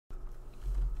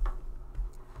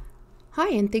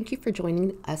Hi, and thank you for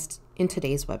joining us in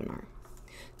today's webinar.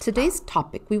 Today's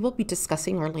topic, we will be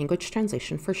discussing our language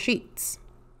translation for sheets.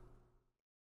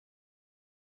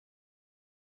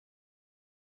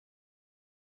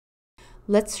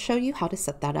 Let's show you how to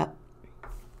set that up.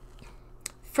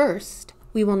 First,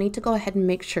 we will need to go ahead and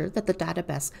make sure that the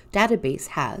database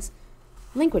has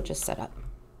languages set up.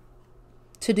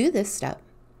 To do this step,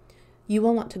 you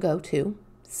will want to go to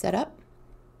Setup,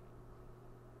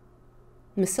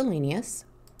 Miscellaneous,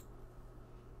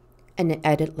 and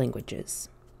Edit Languages.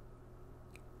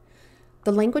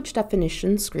 The language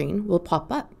definition screen will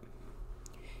pop up.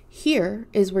 Here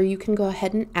is where you can go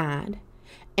ahead and add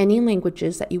any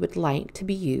languages that you would like to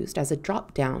be used as a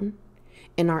drop-down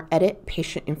in our Edit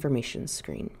Patient Information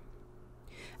screen.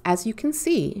 As you can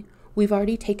see, we've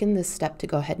already taken this step to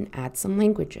go ahead and add some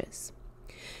languages.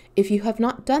 If you have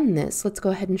not done this, let's go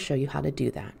ahead and show you how to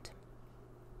do that.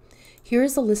 Here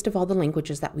is a list of all the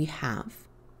languages that we have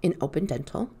in Open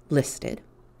Dental listed.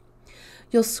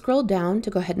 You'll scroll down to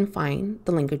go ahead and find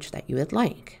the language that you would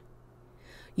like.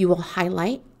 You will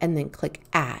highlight and then click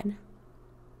Add.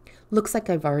 Looks like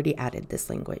I've already added this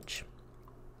language.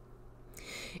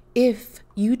 If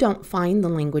you don't find the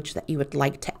language that you would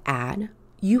like to add,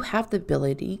 you have the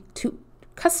ability to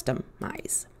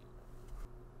customize.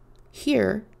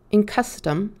 Here in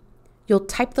Custom, you'll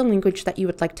type the language that you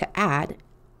would like to add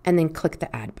and then click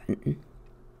the Add button.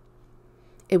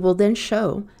 It will then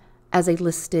show as a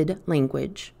listed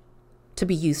language to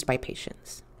be used by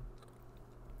patients.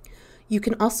 You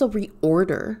can also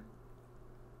reorder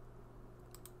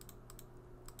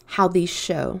how these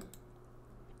show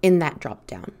in that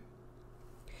drop-down.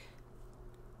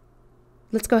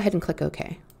 Let's go ahead and click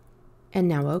OK. And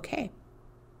now OK.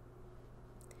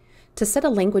 To set a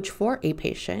language for a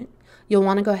patient, you'll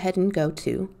want to go ahead and go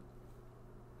to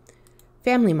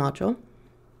Family module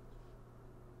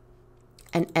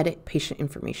and Edit Patient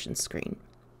Information screen.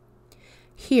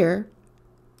 Here,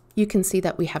 you can see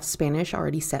that we have Spanish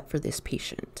already set for this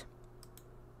patient.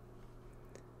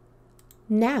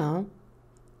 Now,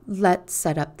 let's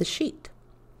set up the sheet.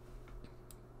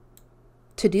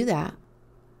 To do that,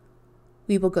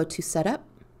 we will go to Setup,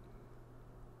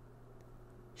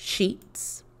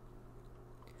 Sheets.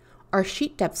 Our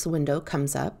Sheet Depths window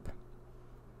comes up.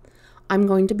 I'm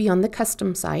going to be on the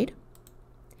custom side,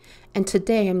 and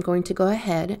today I'm going to go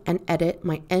ahead and edit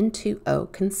my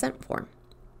N2O consent form.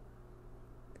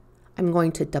 I'm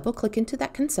going to double click into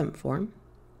that consent form,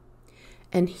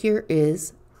 and here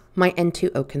is my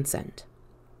N2O consent.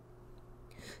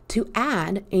 To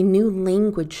add a new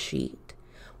language sheet,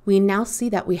 we now see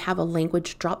that we have a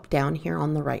language drop down here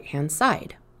on the right hand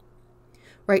side.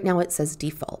 Right now it says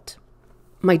default.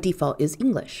 My default is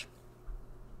English.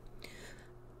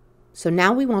 So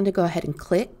now we want to go ahead and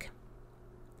click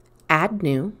Add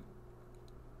New,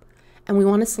 and we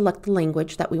want to select the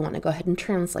language that we want to go ahead and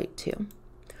translate to.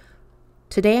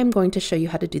 Today I'm going to show you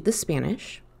how to do the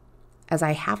Spanish, as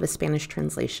I have a Spanish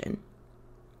translation.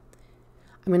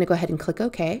 I'm going to go ahead and click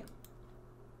OK.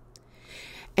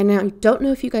 And I don't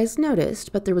know if you guys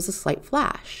noticed, but there was a slight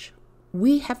flash.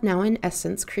 We have now in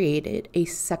essence created a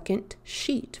second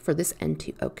sheet for this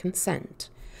N2O consent,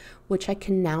 which I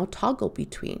can now toggle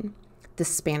between the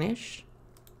Spanish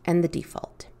and the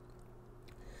default.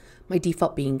 My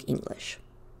default being English.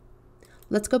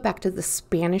 Let's go back to the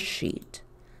Spanish sheet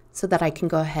so that I can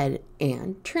go ahead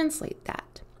and translate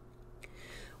that.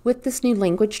 With this new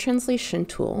language translation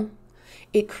tool,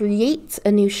 it creates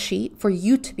a new sheet for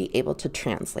you to be able to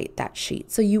translate that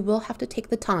sheet. So you will have to take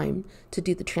the time to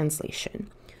do the translation.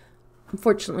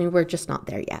 Unfortunately, we're just not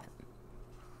there yet.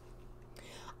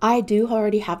 I do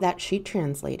already have that sheet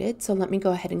translated, so let me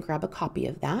go ahead and grab a copy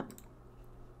of that.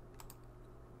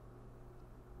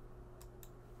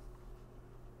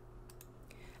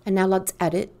 And now let's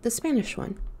edit the Spanish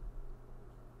one.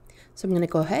 So I'm going to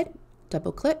go ahead,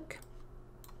 double click,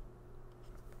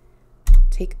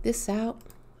 take this out,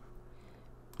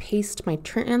 paste my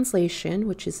translation,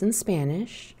 which is in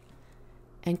Spanish,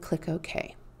 and click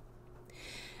OK.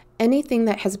 Anything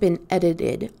that has been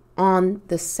edited on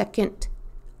the second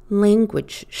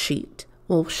language sheet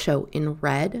will show in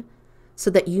red so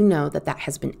that you know that that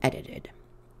has been edited.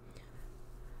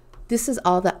 This is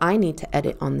all that I need to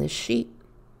edit on this sheet.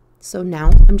 So now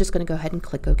I'm just going to go ahead and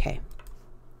click OK.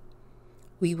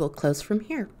 We will close from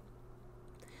here.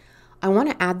 I want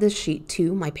to add this sheet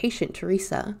to my patient,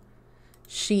 Teresa.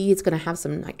 She is going to have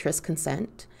some nitrous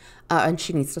consent, and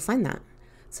she needs to sign that.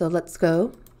 So let's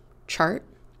go Chart,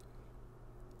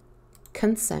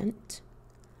 Consent,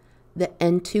 the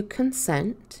N2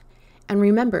 consent, and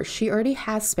remember she already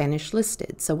has Spanish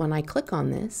listed, so when I click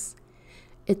on this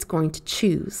it's going to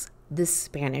choose this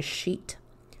Spanish sheet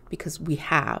because we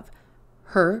have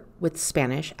her with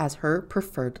Spanish as her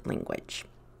preferred language.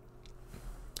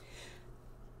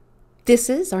 This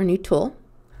is our new tool,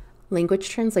 Language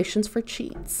Translations for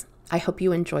Cheats. I hope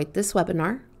you enjoyed this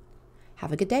webinar.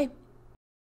 Have a good day.